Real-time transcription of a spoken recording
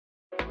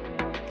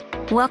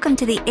Welcome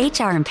to the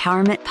HR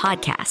Empowerment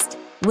Podcast,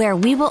 where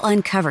we will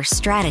uncover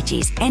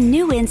strategies and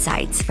new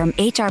insights from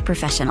HR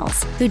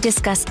professionals who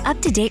discuss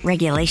up-to-date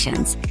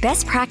regulations,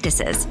 best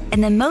practices,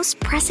 and the most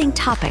pressing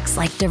topics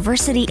like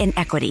diversity and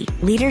equity,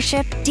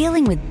 leadership,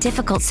 dealing with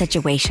difficult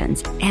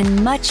situations,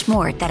 and much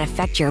more that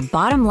affect your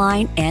bottom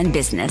line and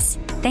business.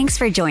 Thanks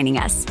for joining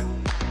us.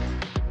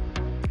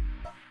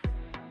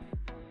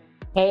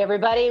 Hey,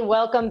 everybody.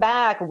 Welcome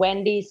back.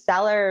 Wendy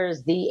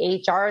Sellers, the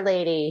HR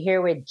lady,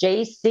 here with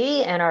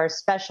JC and our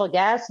special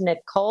guest,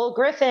 Nicole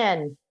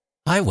Griffin.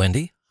 Hi,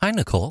 Wendy. Hi,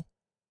 Nicole.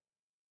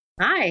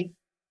 Hi.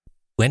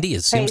 Wendy,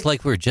 it seems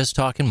like we were just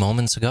talking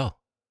moments ago.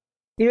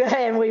 Yeah,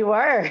 and we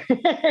were.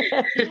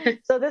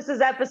 So this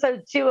is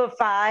episode 2 of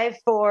 5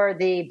 for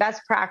the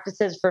best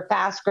practices for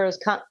fast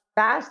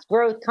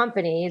growth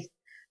companies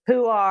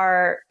who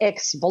are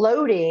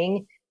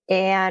exploding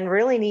and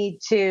really need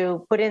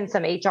to put in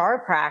some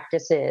HR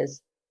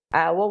practices.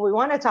 What we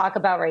want to talk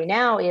about right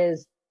now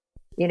is,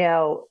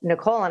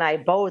 Nicole and I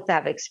both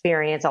have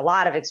a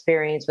lot of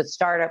experience with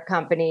startup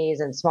companies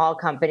and small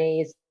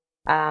companies.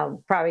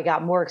 Probably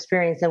got more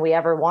experience than we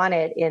ever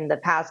wanted in the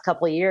past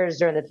couple of years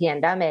during the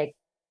pandemic.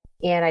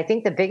 And I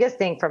think the biggest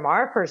thing from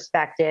our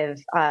perspective,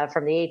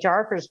 from the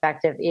HR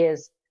perspective,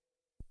 is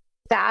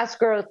fast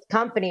growth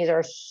companies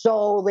are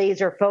so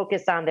laser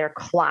focused on their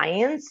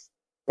clients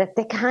that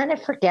they kind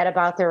of forget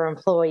about their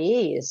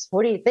employees.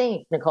 What do you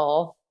think,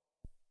 Nicole?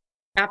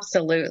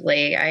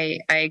 Absolutely. I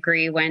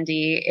agree,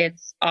 Wendy.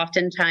 It's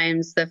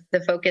oftentimes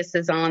the focus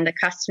is on the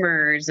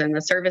customers and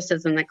the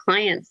services and the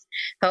clients.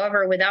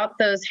 However, without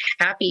those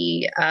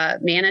happy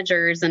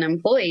managers and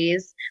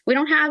employees, we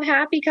don't have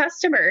happy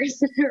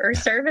customers or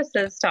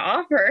services to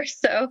offer.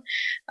 So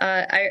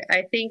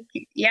I think,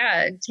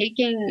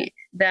 taking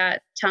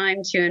that time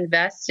to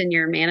invest in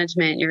your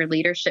management, your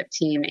leadership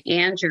team,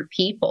 and your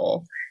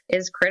people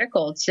is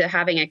critical to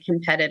having a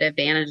competitive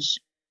advantage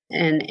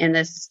in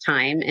this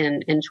time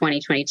in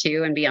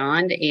 2022 and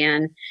beyond,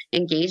 and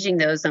engaging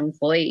those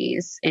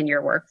employees in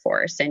your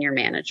workforce and your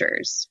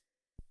managers.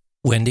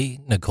 Wendy,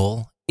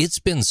 Nicole, it's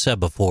been said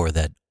before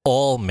that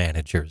all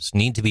managers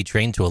need to be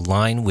trained to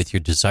align with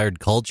your desired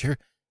culture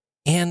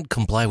and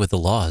comply with the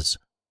laws.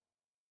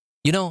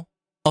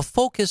 A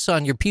focus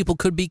on your people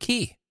could be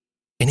key.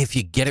 And if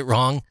you get it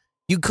wrong,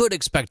 you could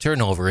expect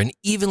turnover and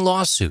even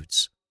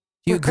lawsuits.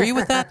 Do you agree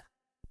with that?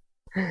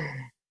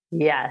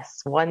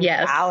 Yes,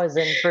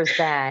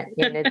 1,000%.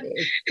 And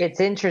it's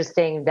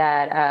interesting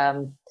that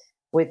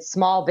with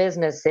small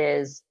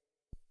businesses,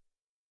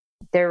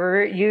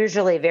 they're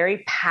usually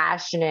very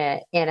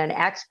passionate and an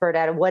expert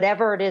at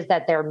whatever it is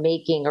that they're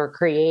making or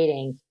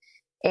creating.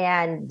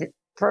 And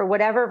for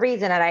whatever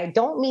reason, and I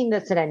don't mean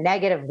this in a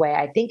negative way,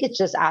 I think it's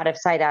just out of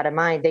sight, out of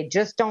mind. They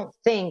just don't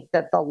think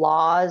that the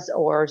laws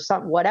or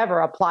whatever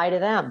apply to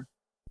them.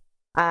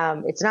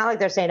 It's not like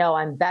they're saying, oh,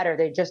 I'm better.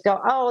 They just go,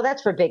 oh,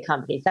 that's for big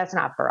companies. That's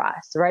not for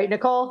us. Right,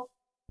 Nicole?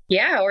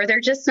 Yeah, or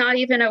they're just not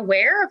even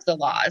aware of the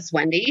laws,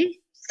 Wendy.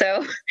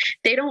 So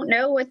they don't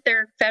know what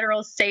their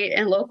federal, state,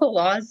 and local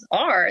laws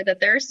are that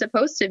they're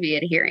supposed to be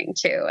adhering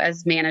to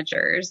as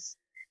managers.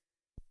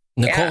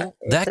 Nicole,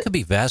 that could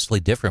be vastly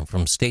different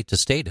from state to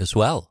state as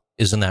well.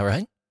 Isn't that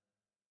right?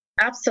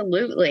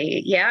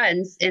 Absolutely. Yeah.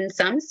 And in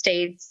some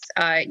states,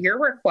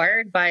 you're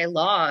required by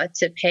law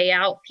to pay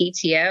out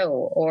PTO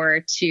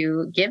or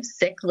to give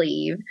sick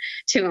leave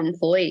to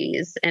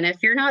employees. And if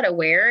you're not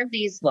aware of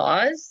these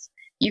laws,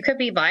 you could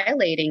be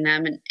violating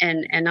them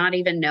and not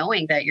even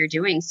knowing that you're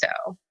doing so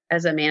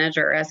as a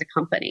manager or as a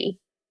company.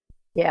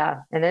 Yeah.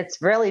 And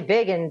it's really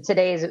big in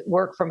today's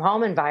work from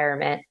home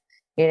environment.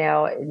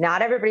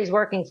 Not everybody's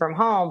working from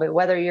home, but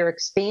whether you're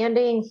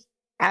expanding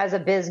as a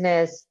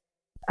business,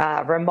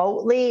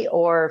 remotely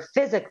or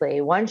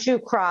physically, once you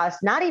cross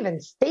not even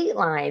state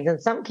lines, in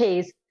some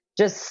case,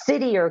 just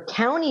city or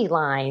county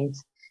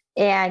lines,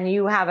 and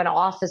you have an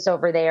office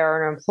over there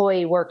or an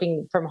employee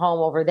working from home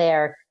over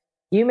there,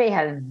 you may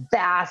have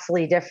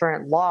vastly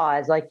different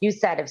laws. Like you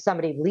said, if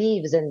somebody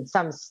leaves in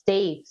some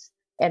states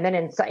and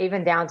then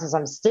even down to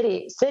some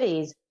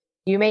cities,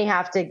 you may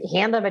have to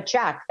hand them a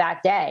check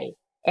that day.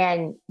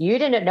 And you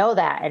didn't know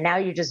that. And now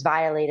you just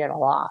violated a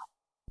law.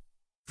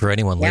 For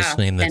anyone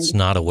listening that's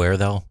not aware,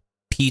 though,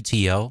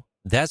 PTO,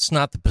 that's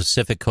not the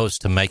Pacific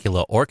Coast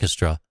Temecula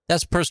Orchestra.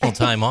 That's personal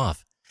time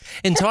off.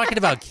 And talking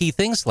about key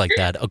things like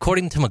that,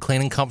 according to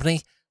McLean &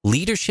 Company,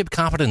 leadership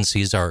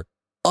competencies are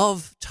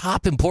of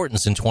top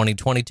importance in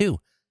 2022.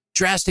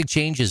 Drastic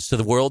changes to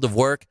the world of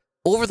work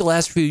over the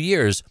last few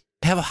years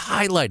have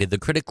highlighted the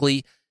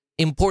critically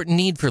important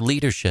need for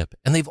leadership,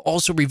 and they've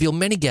also revealed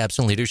many gaps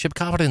in leadership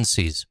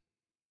competencies.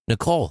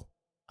 Nicole,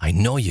 I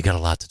know you got a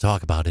lot to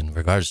talk about in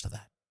regards to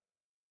that.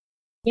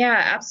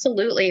 Yeah,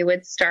 absolutely.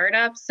 With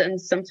startups and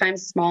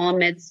sometimes small and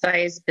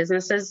mid-sized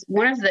businesses,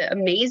 one of the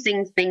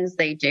amazing things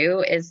they do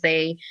is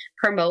they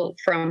promote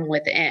from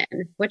within,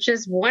 which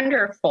is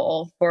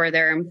wonderful for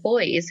their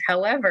employees.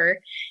 However,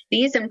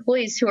 these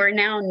employees who are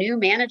now new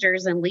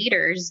managers and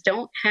leaders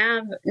don't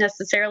have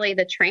necessarily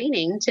the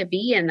training to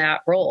be in that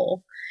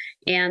role.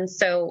 And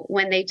so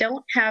when they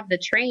don't have the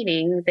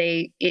training,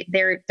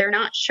 they're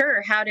not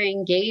sure how to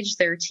engage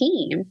their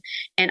team.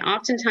 And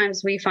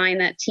oftentimes we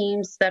find that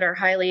teams that are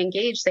highly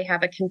engaged, they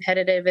have a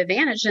competitive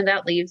advantage, and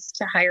that leads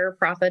to higher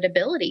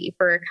profitability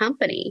for a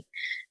company.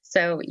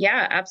 So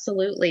yeah,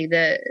 absolutely.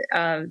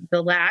 The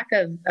lack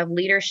of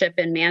leadership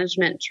and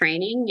management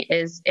training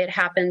it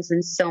happens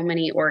in so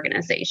many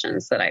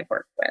organizations that I've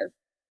worked with.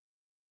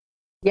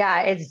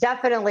 Yeah, it's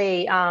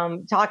definitely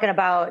talking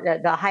about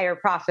the higher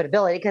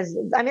profitability, because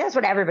I mean, that's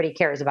what everybody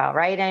cares about,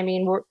 right? I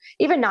mean,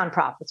 even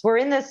nonprofits, we're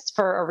in this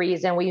for a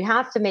reason. We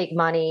have to make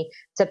money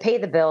to pay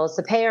the bills,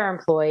 to pay our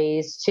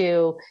employees,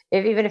 even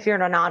if you're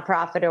in a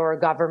nonprofit or a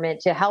government,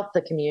 to help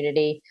the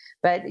community.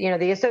 But,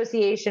 the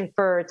Association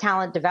for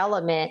Talent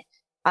Development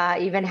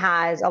even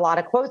has a lot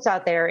of quotes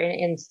out there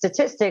in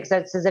statistics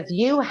that says if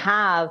you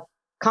have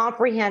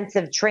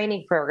comprehensive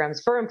training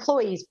programs for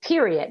employees,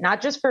 period,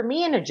 not just for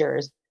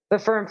managers,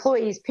 but for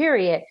employees,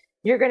 period,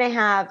 you're going to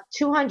have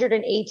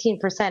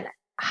 218%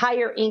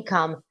 higher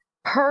income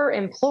per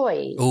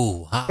employee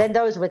than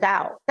those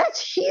without.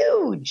 That's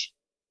huge.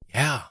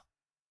 Yeah.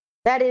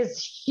 That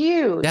is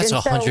huge. That's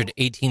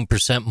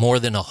 118% more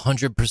than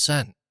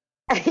 100%.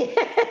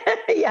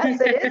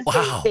 Yes, it is.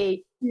 Wow.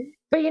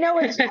 But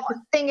what's the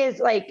thing is,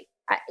 a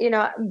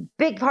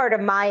big part of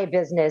my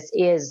business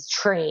is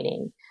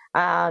training.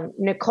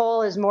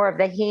 Nicole is more of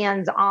the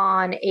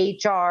hands-on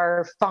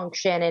HR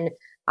function, and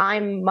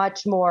I'm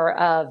much more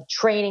of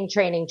training.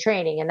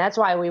 And that's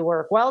why we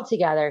work well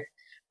together.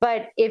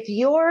 But if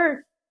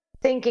you're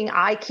thinking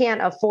I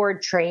can't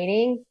afford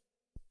training,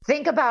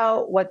 think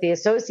about what the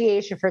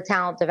Association for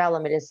Talent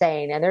Development is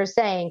saying. And they're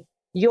saying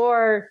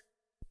your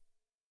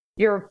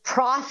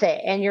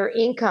profit and your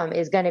income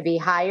is going to be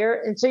higher.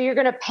 And so you're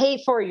going to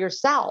pay for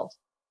yourself,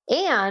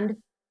 and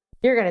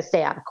you're going to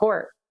stay out of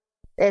court,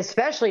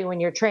 especially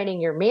when you're training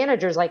your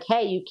managers like,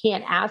 hey, you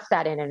can't ask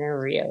that in an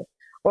interview.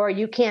 Or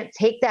you can't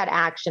take that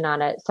action on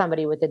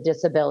somebody with a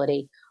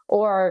disability.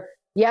 Or,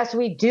 yes,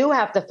 we do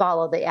have to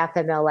follow the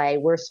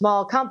FMLA. We're a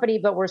small company,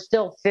 but we're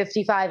still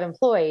 55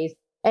 employees.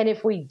 And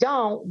if we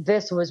don't,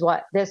 this is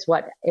what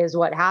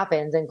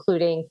happens,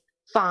 including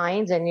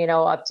fines and,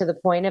 up to the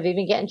point of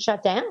even getting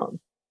shut down.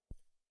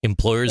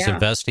 Employers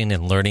investing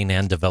in learning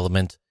and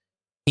development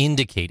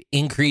indicate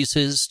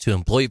increases to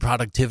employee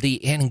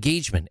productivity and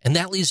engagement, and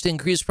that leads to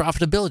increased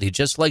profitability,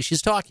 just like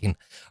she's talking.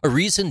 A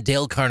recent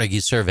Dale Carnegie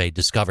survey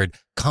discovered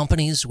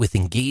companies with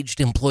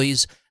engaged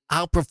employees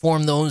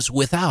outperform those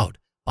without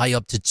by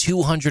up to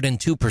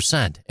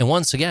 202%. And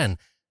once again,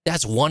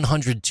 that's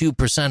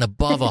 102%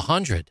 above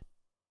 100.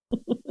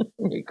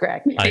 You're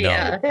correct. I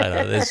know.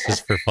 It's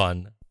just for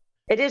fun.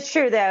 It is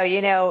true,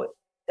 though.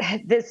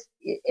 This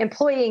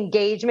employee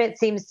engagement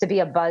seems to be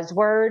a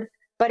buzzword,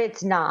 but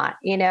it's not.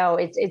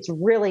 It's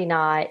really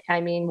not.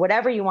 I mean,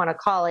 whatever you want to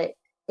call it,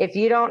 if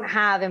you don't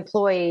have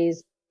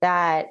employees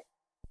that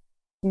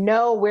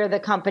know where the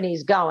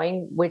company's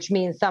going, which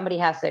means somebody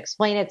has to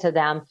explain it to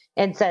them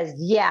and says,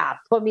 yeah,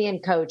 put me in,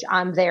 coach,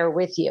 I'm there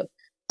with you.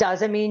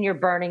 Doesn't mean you're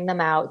burning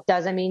them out.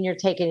 Doesn't mean you're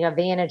taking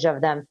advantage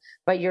of them,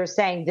 but you're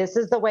saying this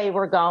is the way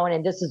we're going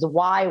and this is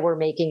why we're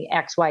making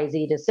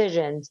XYZ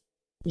decisions.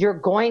 You're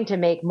going to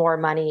make more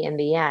money in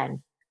the end.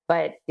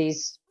 But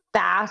these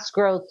fast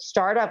growth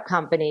startup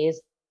companies,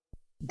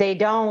 I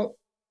don't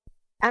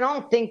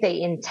think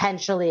they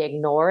intentionally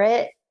ignore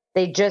it.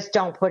 They just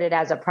don't put it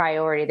as a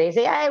priority. They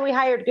say, hey, we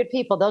hired good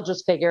people. They'll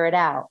just figure it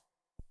out.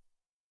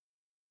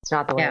 It's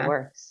not the way it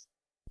works.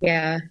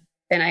 Yeah.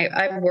 And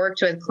I've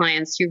worked with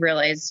clients who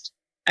realized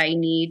I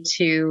need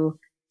to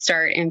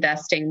start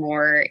investing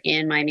more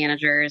in my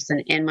managers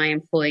and in my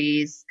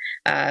employees,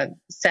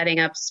 setting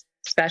up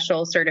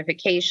special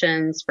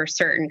certifications for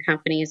certain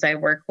companies I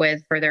work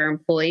with for their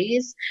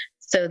employees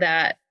so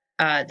that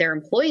their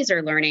employees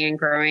are learning and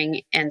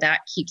growing, and that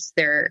keeps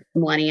their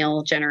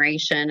millennial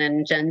generation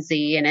and Gen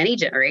Z and any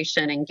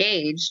generation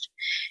engaged.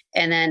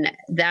 And then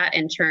that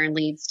in turn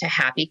leads to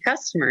happy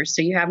customers.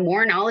 So you have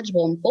more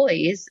knowledgeable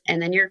employees, and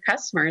then your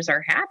customers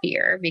are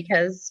happier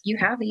because you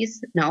have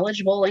these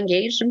knowledgeable,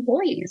 engaged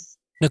employees.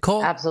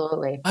 Nicole,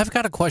 absolutely. I've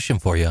got a question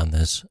for you on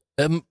this.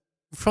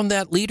 From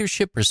that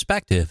leadership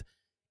perspective,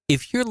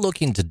 if you're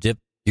looking to dip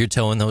your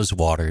toe in those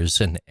waters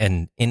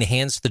and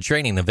enhance the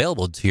training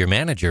available to your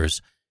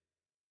managers,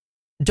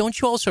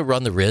 don't you also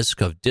run the risk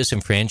of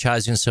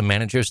disenfranchising some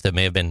managers that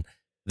may have been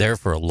there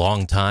for a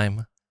long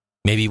time,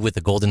 maybe with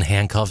the golden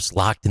handcuffs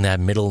locked in that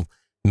middle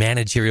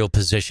managerial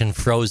position,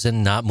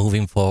 frozen, not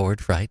moving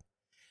forward, right?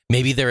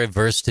 Maybe they're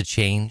averse to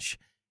change.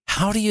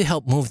 How do you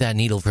help move that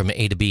needle from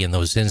A to B in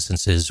those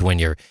instances when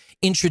you're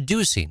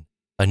introducing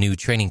a new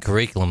training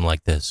curriculum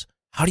like this?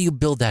 How do you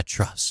build that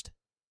trust?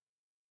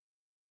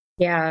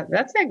 Yeah,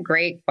 that's a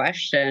great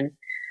question.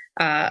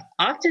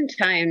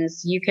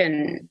 Oftentimes you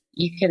can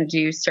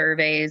do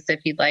surveys if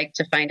you'd like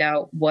to find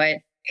out what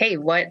hey,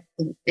 what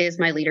is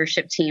my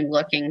leadership team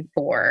looking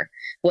for?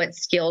 What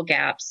skill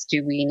gaps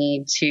do we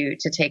need to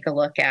take a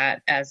look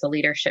at as a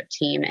leadership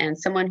team? And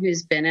someone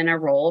who's been in a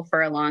role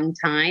for a long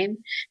time,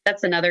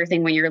 that's another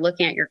thing when you're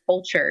looking at your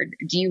culture.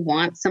 Do you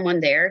want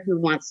someone there who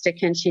wants to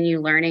continue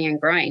learning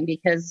and growing?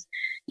 Because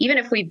even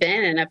if we've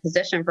been in a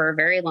position for a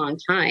very long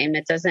time,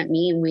 it doesn't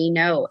mean we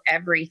know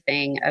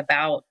everything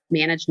about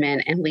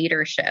management and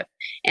leadership.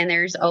 And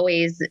there's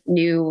always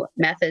new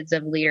methods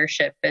of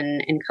leadership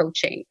and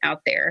coaching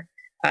out there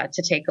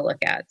to take a look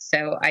at.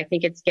 So I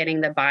think it's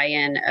getting the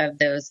buy-in of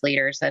those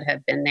leaders that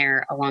have been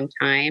there a long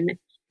time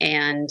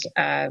and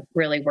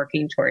really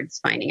working towards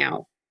finding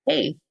out,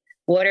 hey,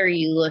 what are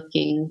you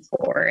looking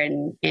for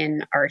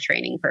in our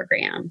training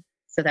program,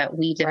 so that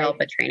we develop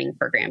a training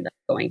program that's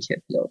going to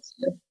appeal to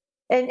you.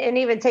 And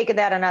even taking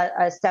that on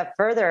a step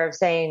further of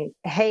saying,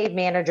 hey,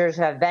 managers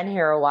who have been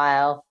here a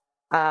while,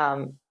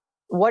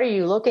 what are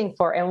you looking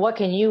for and what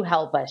can you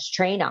help us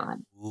train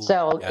on?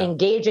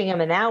 Engaging them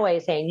in that way,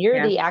 saying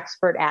you're the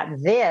expert at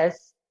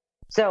this,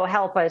 so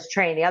help us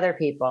train the other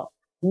people.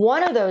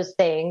 One of those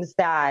things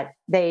that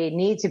they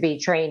need to be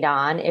trained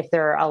on, if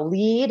they're a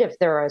lead, if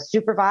they're a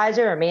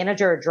supervisor, a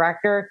manager, or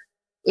director,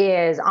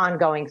 is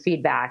ongoing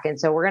feedback. And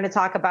so we're going to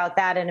talk about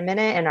that in a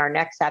minute in our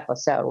next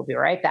episode. We'll be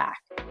right back.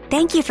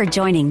 Thank you for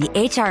joining the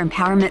HR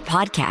Empowerment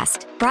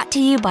Podcast, brought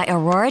to you by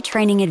Aurora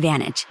Training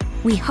Advantage.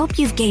 We hope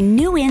you've gained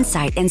new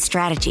insight and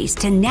strategies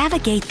to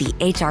navigate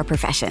the HR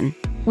profession.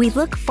 We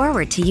look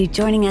forward to you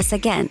joining us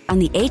again on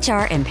the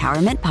HR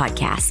Empowerment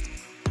Podcast.